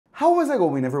How is it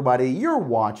going, everybody? You're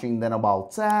watching Then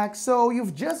About Tech, so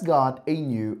you've just got a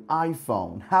new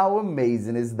iPhone. How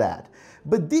amazing is that?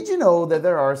 But did you know that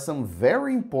there are some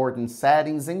very important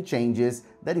settings and changes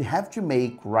that you have to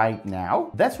make right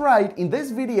now? That's right, in this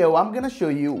video I'm gonna show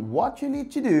you what you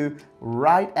need to do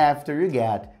right after you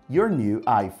get your new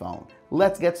iPhone.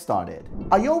 Let's get started.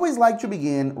 I always like to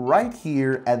begin right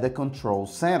here at the control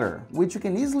center, which you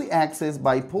can easily access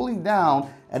by pulling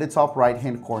down at the top right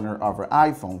hand corner of your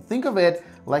iPhone. Think of it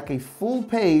like a full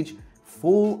page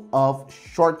full of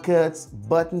shortcuts,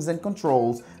 buttons, and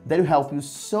controls that will help you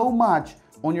so much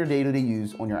on your day-to-day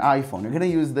use on your iPhone. You're gonna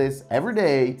use this every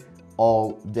day,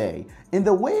 all day. And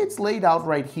the way it's laid out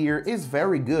right here is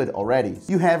very good already.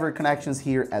 You have your connections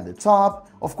here at the top.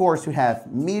 Of course, you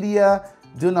have media,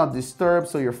 do not disturb,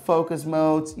 so your focus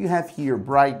modes. You have here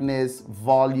brightness,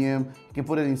 volume, you can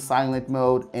put it in silent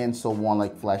mode, and so on,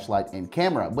 like flashlight and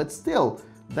camera. But still,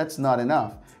 that's not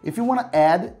enough. If you want to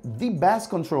add the best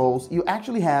controls, you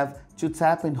actually have to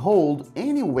tap and hold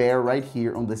anywhere right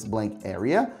here on this blank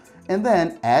area, and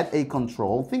then add a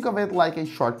control. Think of it like a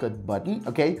shortcut button,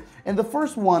 okay? And the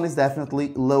first one is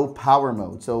definitely low power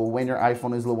mode. So when your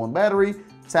iPhone is low on battery,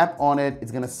 tap on it,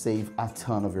 it's gonna save a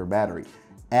ton of your battery.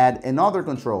 Add another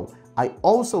control. I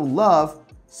also love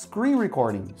screen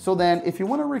recording. So then if you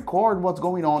want to record what's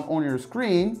going on your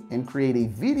screen and create a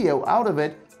video out of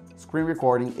it, screen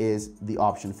recording is the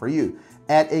option for you.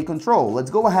 Add a control.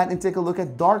 Let's go ahead and take a look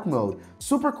at dark mode.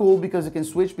 Super cool because you can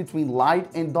switch between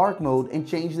light and dark mode and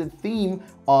change the theme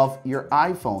of your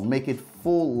iPhone. Make it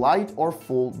full light or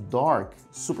full dark.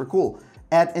 Super cool.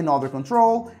 Add another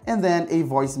control and then a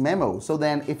voice memo. So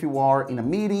then if you are in a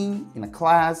meeting, in a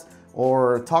class,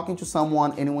 or talking to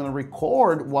someone and you want to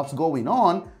record what's going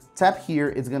on, tap here,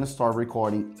 it's going to start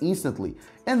recording instantly.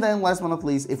 And then last but not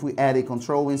least, if we add a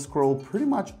control and scroll pretty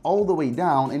much all the way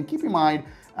down, and keep in mind,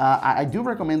 I do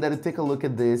recommend that you take a look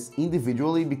at this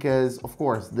individually because, of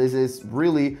course, this is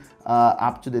really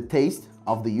up to the taste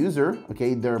of the user,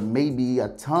 okay? There may be a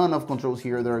ton of controls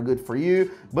here that are good for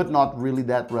you, but not really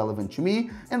that relevant to me.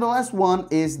 And the last one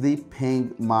is the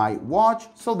Ping My Watch.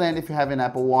 So then if you have an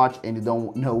Apple Watch and you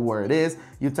don't know where it is,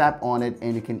 you tap on it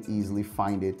and you can easily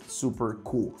find it. Super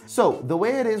cool. So the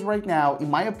way it is right now, in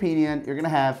my opinion, you're gonna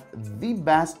have the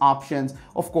best options.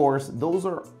 Of course, those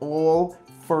are all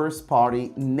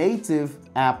first-party native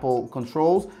Apple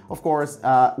controls. Of course,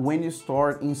 when you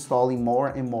start installing more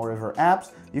and more of your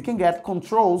apps, you can get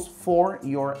controls for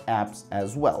your apps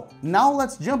as well. Now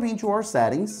let's jump into our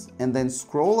settings and then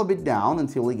scroll a bit down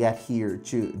until we get here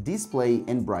to display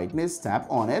and brightness. Tap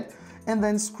on it and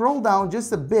then scroll down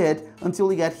just a bit until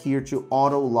we get here to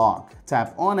auto lock.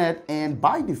 Tap on it, and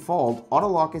by default, auto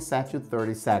lock is set to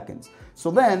 30 seconds.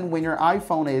 So then when your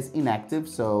iPhone is inactive,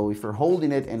 so if you're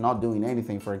holding it and not doing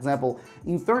anything, for example,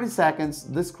 in 30 seconds,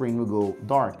 the screen will go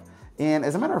dark. And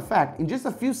as a matter of fact, in just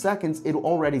a few seconds, it'll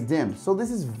already dim. So this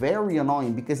is very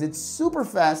annoying because it's super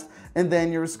fast and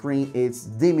then your screen is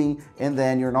dimming and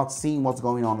then you're not seeing what's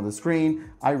going on the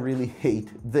screen. I really hate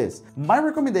this. My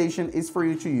recommendation is for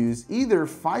you to use either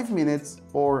 5 minutes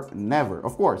or never.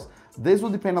 Of course, this will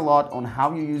depend a lot on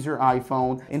how you use your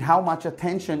iPhone and how much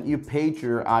attention you pay to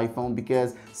your iPhone,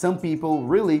 because some people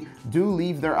really do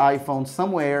leave their iPhone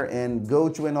somewhere and go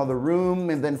to another room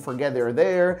and then forget they're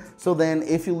there. So then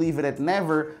if you leave it at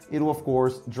never, it will of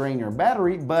course drain your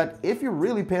battery. But if you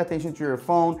really pay attention to your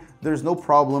phone, there's no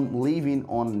problem leaving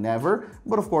on never.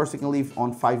 But of course you can leave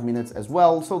on 5 minutes as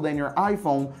well. So then your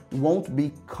iPhone won't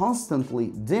be constantly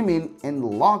dimming and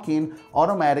locking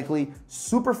automatically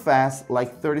super fast,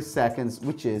 like 30 seconds,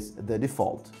 which is the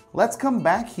default. Let's come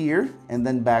back here and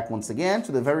then back once again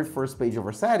to the very first page of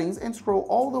our settings and scroll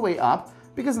all the way up,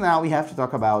 because now we have to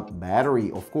talk about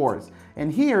battery, of course.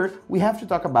 And here we have to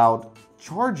talk about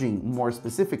charging more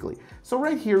specifically. So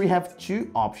right here we have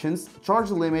two options: charge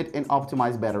limit and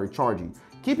optimize battery charging.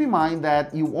 Keep in mind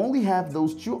that you only have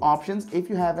those two options if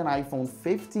you have an iPhone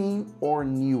 15 or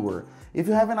newer. If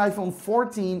you have an iPhone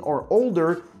 14 or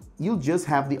older, you'll just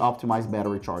have the optimized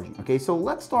battery charging. Okay, so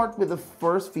let's start with the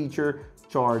first feature,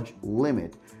 charge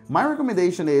limit. My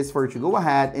recommendation is for you to go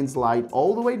ahead and slide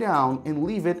all the way down and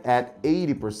leave it at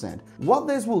 80%. What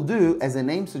this will do, as the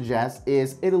name suggests,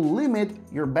 is it'll limit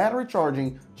your battery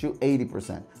charging to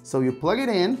 80%. So you plug it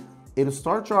in, it'll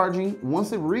start charging.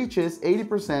 Once it reaches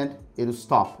 80%, it'll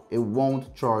stop. It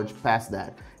won't charge past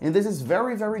that. And this is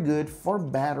very, very good for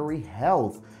battery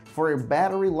health. for a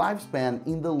battery lifespan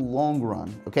in the long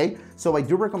run, okay? So I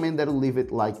do recommend that you leave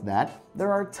it like that.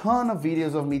 There are a ton of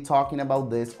videos of me talking about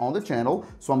this on the channel,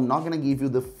 so I'm not gonna give you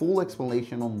the full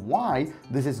explanation on why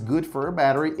this is good for a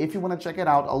battery. If you wanna check it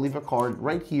out, I'll leave a card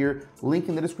right here, link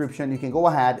in the description. You can go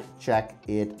ahead, check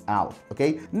it out,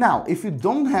 okay? Now, if you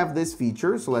don't have this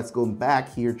feature, so let's go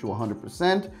back here to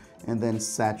 100%, and then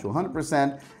set to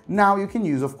 100%. Now you can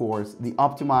use, of course, the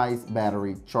optimized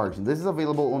battery charging. This is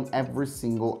available on every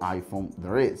single iPhone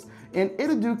there is. And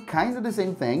it'll do kind of the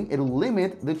same thing. It'll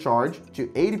limit the charge to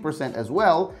 80% as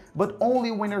well, but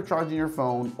only when you're charging your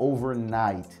phone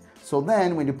overnight. So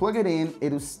then when you plug it in,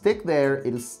 it'll stick there,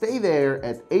 it'll stay there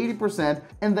at 80%,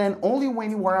 and then only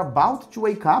when you are about to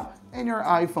wake up and your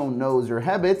iPhone knows your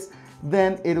habits,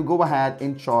 then it'll go ahead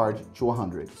and charge to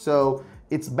 100. So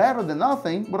it's better than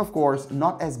nothing, but of course,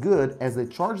 not as good as the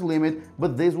charge limit,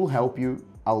 but this will help you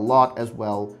a lot as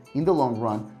well in the long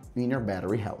run in your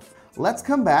battery health. Let's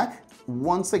come back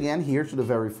once again here to the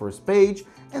very first page,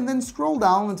 and then scroll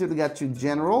down until we get to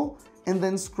general, and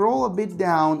then scroll a bit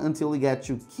down until we get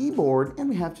to keyboard, and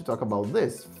we have to talk about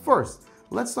this. First,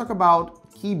 let's talk about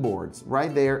keyboards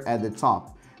right there at the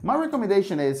top. My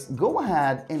recommendation is go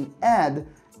ahead and add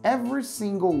every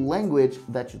single language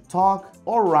that you talk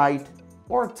or write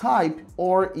or type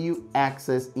or you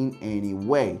access in any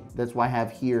way. That's why I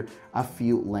have here a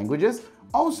few languages.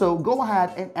 Also, go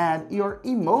ahead and add your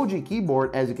emoji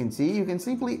keyboard. As you can see, you can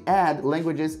simply add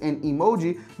languages and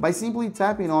emoji by simply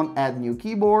tapping on add new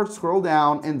keyboard, scroll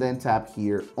down, and then tap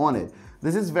here on it.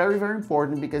 This is very, very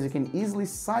important because you can easily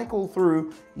cycle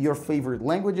through your favorite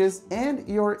languages and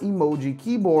your emoji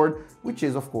keyboard, which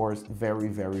is of course very,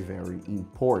 very, very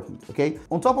important, okay?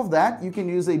 On top of that, you can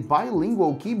use a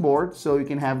bilingual keyboard, so you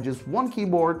can have just one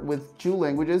keyboard with two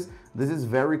languages. This is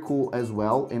very cool as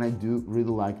well, and I do really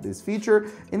like this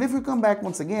feature. And if we come back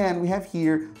once again, we have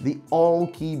here the all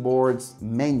keyboards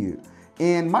menu.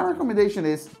 And my recommendation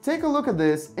is take a look at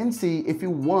this and see if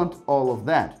you want all of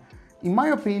that. In my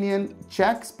opinion,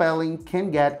 check spelling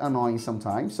can get annoying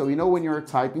sometimes. So you know when you're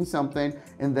typing something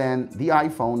and then the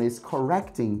iPhone is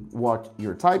correcting what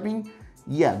you're typing,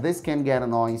 yeah, this can get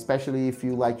annoying, especially if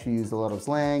you like to use a lot of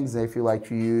slangs, if you like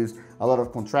to use a lot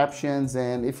of contraptions,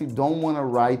 and if you don't want to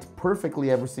write perfectly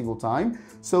every single time.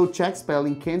 So check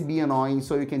spelling can be annoying,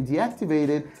 so you can deactivate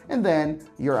it and then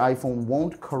your iPhone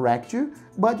won't correct you,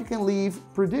 but you can leave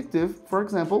predictive, for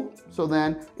example, so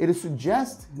then it'll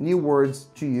suggest new words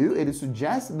to you, it'll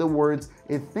suggest the words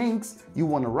it thinks you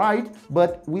want to write,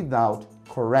 but without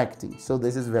correcting. So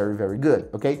this is very, very good,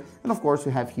 okay? And of course,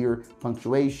 we have here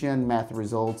punctuation, math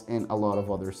results, and a lot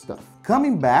of other stuff.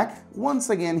 Coming back once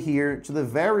again here to the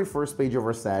very first page of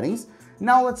our settings,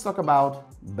 now let's talk about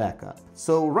backup.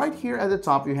 So right here at the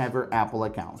top, you have your Apple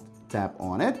account. Tap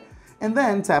on it, and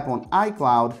then tap on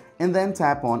iCloud, and then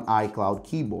tap on iCloud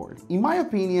keyboard. In my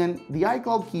opinion, the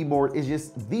iCloud keyboard is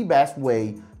just the best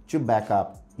way to back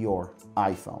up your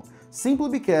iPhone. Simply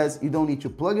because you don't need to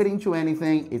plug it into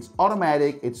anything, it's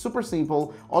automatic, it's super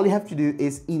simple. All you have to do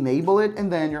is enable it,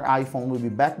 and then your iPhone will be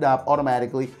backed up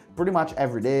automatically pretty much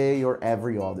every day or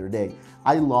every other day.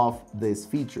 I love this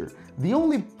feature. The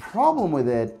only problem with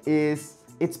it is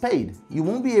it's paid. You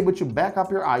won't be able to back up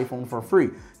your iPhone for free.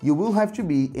 You will have to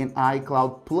be an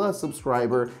iCloud Plus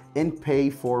subscriber and pay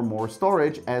for more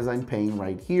storage, as I'm paying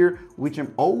right here, which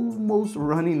I'm almost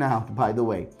running out, by the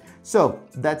way. So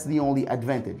that's the only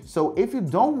advantage. So if you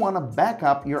don't want to back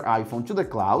up your iPhone to the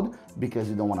cloud because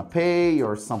you don't want to pay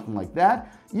or something like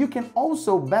that, you can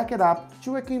also back it up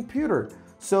to a computer.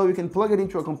 So you can plug it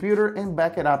into a computer and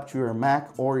back it up to your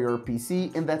Mac or your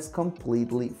PC, and that's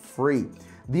completely free.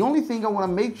 The only thing I want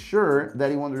to make sure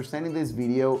that you understand in this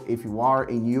video, if you are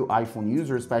a new iPhone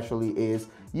user especially, is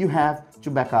you have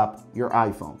to back up your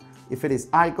iPhone. If it is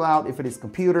iCloud, if it is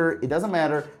computer, it doesn't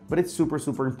matter, but it's super,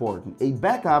 super important. A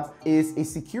backup is a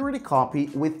security copy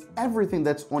with everything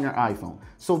that's on your iPhone.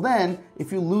 So then,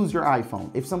 if you lose your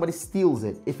iPhone, if somebody steals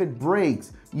it, if it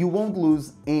breaks, you won't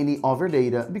lose any of your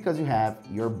data because you have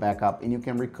your backup and you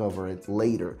can recover it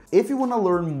later. If you want to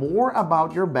learn more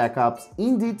about your backups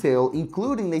in detail,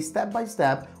 including a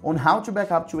step-by-step on how to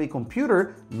back up to a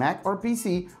computer, Mac or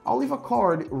PC, I'll leave a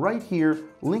card right here,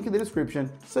 link in the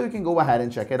description, so you can go ahead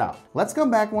and check it out. Let's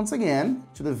come back once again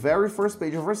to the very first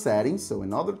page of our settings, so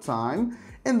another time.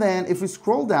 And then if we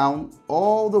scroll down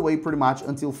all the way pretty much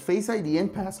until Face ID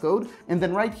and passcode, and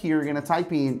then right here, you're gonna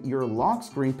type in your lock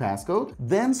screen passcode,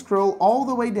 then scroll all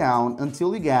the way down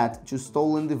until you get to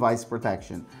stolen device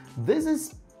protection. This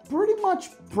is pretty much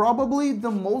probably the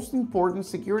most important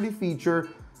security feature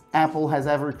Apple has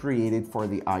ever created for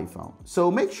the iPhone. So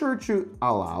make sure to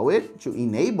allow it, to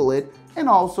enable it, and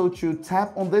also to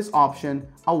tap on this option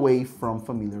away from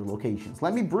familiar locations.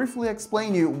 Let me briefly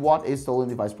explain you what is stolen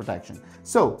device protection.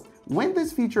 So when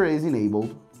this feature is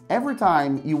enabled, every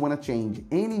time you want to change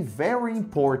any very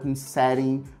important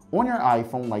setting on your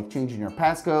iPhone, like changing your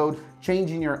passcode,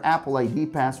 changing your Apple ID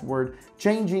password,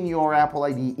 changing your Apple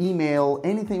ID email,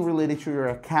 anything related to your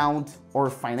account or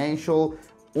financial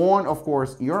on, of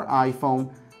course, your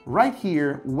iPhone, right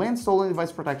here, when stolen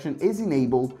device protection is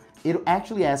enabled, it'll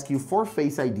actually ask you for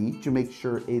Face ID to make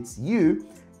sure it's you.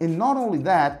 And not only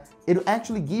that, it'll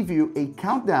actually give you a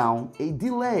countdown, a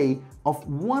delay of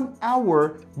 1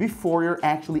 hour before you're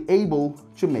actually able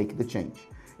to make the change.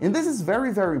 And this is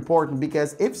very, very important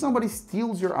because if somebody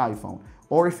steals your iPhone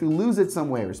or if you lose it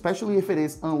somewhere, especially if it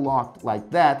is unlocked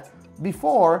like that,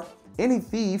 before, any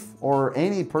thief or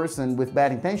any person with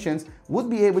bad intentions would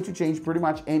be able to change pretty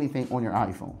much anything on your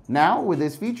iPhone. Now, with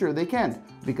this feature, they can't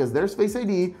because there's Face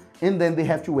ID and then they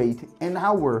have to wait an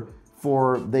hour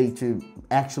for they to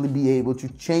actually be able to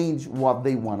change what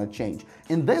they want to change.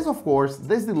 And this, of course,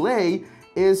 this delay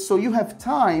is so you have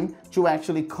time to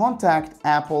actually contact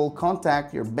Apple,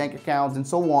 contact your bank accounts and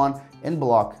so on, and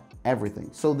block everything.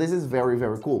 So this is very,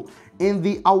 very cool. And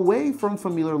the away from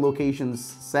familiar locations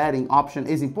setting option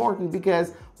is important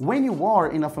because when you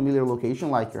are in a familiar location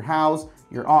like your house,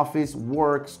 your office,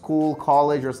 work, school,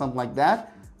 college, or something like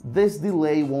that, this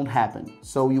delay won't happen.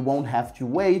 So you won't have to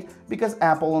wait because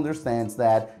Apple understands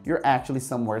that you're actually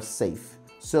somewhere safe.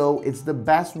 So it's the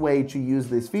best way to use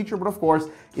this feature. But of course,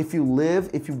 if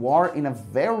you are in a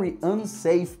very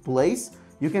unsafe place,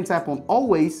 you can tap on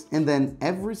always and then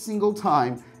every single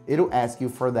time it'll ask you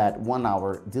for that 1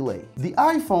 hour delay. The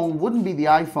iPhone wouldn't be the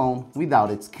iPhone without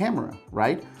its camera,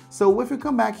 right? So if you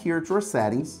come back here to our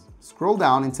settings, scroll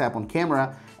down and tap on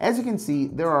camera, as you can see,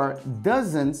 there are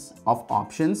dozens of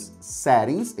options,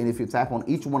 settings, and if you tap on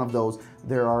each one of those,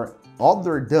 there are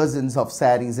other dozens of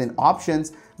settings and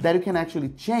options that you can actually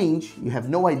change. You have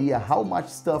no idea how much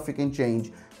stuff you can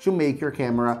change to make your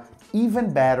camera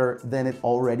even better than it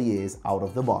already is out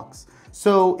of the box.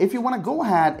 So if you want to go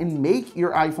ahead and make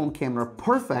your iPhone camera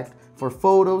perfect for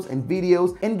photos and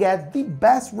videos and get the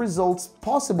best results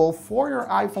possible for your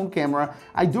iPhone camera,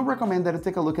 I do recommend that you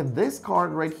take a look at this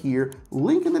card right here,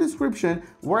 link in the description,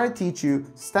 where I teach you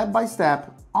step by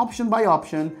step, option by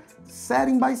option,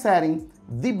 setting by setting,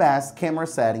 the best camera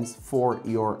settings for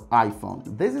your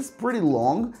iPhone. This is pretty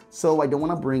long, so I don't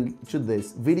want to bring to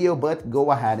this video, but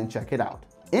go ahead and check it out.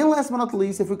 And last but not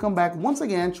least, if we come back once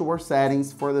again to our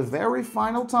settings for the very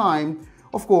final time,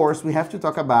 of course, we have to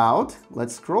talk about,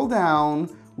 let's scroll down,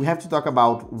 we have to talk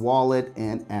about Wallet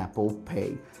and Apple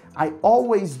Pay. I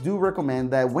always do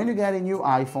recommend that when you get a new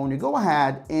iPhone, you go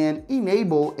ahead and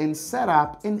enable and set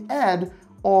up and add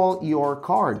all your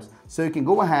cards. So you can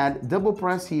go ahead, double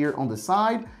press here on the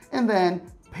side and then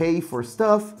pay for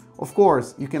stuff. Of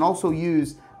course, you can also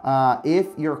use if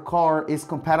your car is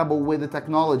compatible with the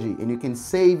technology and you can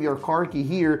save your car key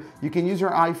here, you can use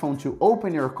your iPhone to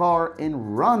open your car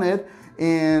and run it.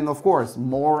 And of course,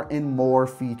 more and more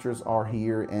features are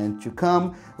here and to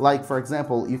come. Like for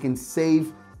example, you can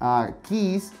save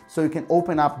keys so you can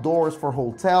open up doors for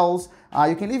hotels.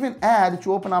 You can even add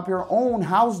to open up your own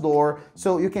house door,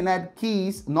 so you can add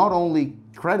keys, not only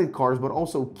credit cards, but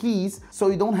also keys, so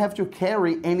you don't have to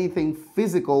carry anything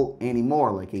physical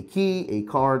anymore, like a key, a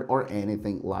card, or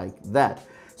anything like that.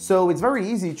 So it's very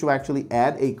easy to actually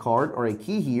add a card or a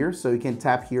key here. So you can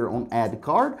tap here on add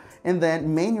card and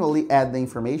then manually add the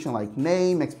information like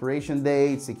name, expiration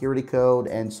date, security code,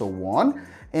 and so on.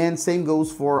 And same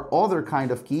goes for other kind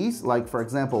of keys, like for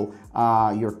example,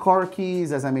 your car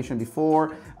keys, as I mentioned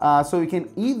before. So you can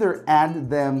either add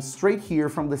them straight here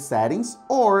from the settings,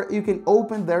 or you can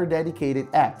open their dedicated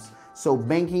apps. So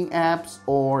banking apps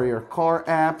or your car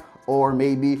app, or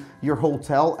maybe your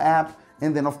hotel app.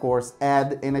 And then of course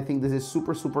add, and I think this is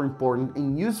super, super important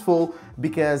and useful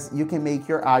because you can make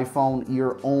your iPhone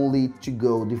your only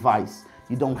to-go device.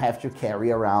 You don't have to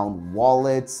carry around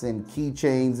wallets and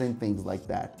keychains and things like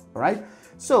that, all right?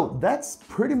 So that's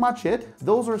pretty much it.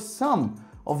 Those are some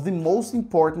of the most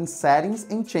important settings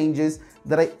and changes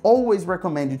that I always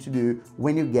recommend you to do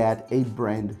when you get a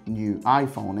brand new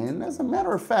iPhone. And as a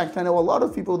matter of fact, I know a lot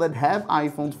of people that have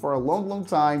iPhones for a long, long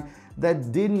time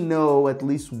that didn't know at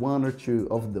least one or two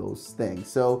of those things.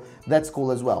 So that's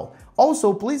cool as well.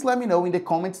 Also, please let me know in the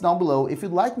comments down below if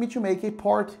you'd like me to make a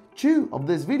part 2 of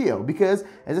this video, because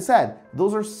as I said,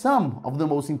 those are some of the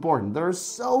most important. There are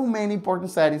so many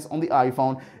important settings on the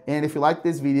iPhone. And if you like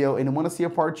this video and you want to see a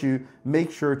part 2,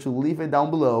 make sure to leave it down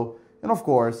below. And of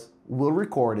course, will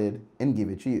record it and give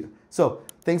it to you. So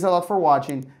thanks a lot for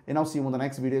watching, and I'll see you on the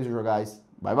next videos, guys.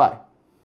 Bye bye.